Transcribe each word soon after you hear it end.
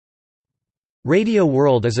Radio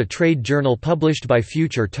World is a trade journal published by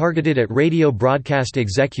Future targeted at radio broadcast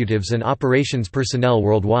executives and operations personnel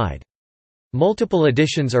worldwide. Multiple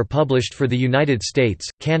editions are published for the United States,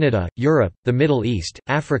 Canada, Europe, the Middle East,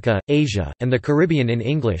 Africa, Asia, and the Caribbean in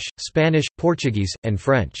English, Spanish, Portuguese, and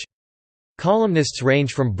French. Columnists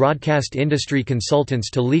range from broadcast industry consultants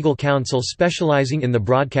to legal counsel specializing in the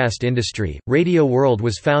broadcast industry. Radio World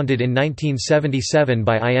was founded in 1977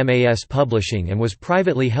 by IMAS Publishing and was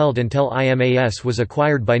privately held until IMAS was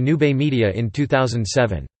acquired by Nubay Media in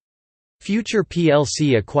 2007. Future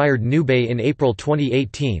plc acquired Nubay in April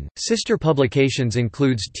 2018. Sister publications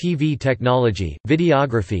includes TV Technology,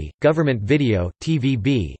 Videography, Government Video,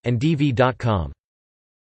 TVB, and DV.com.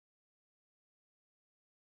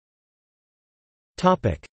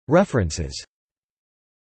 References.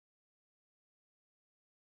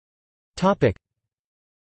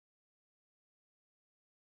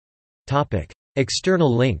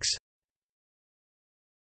 External links.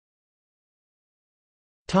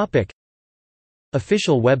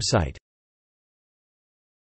 Official website.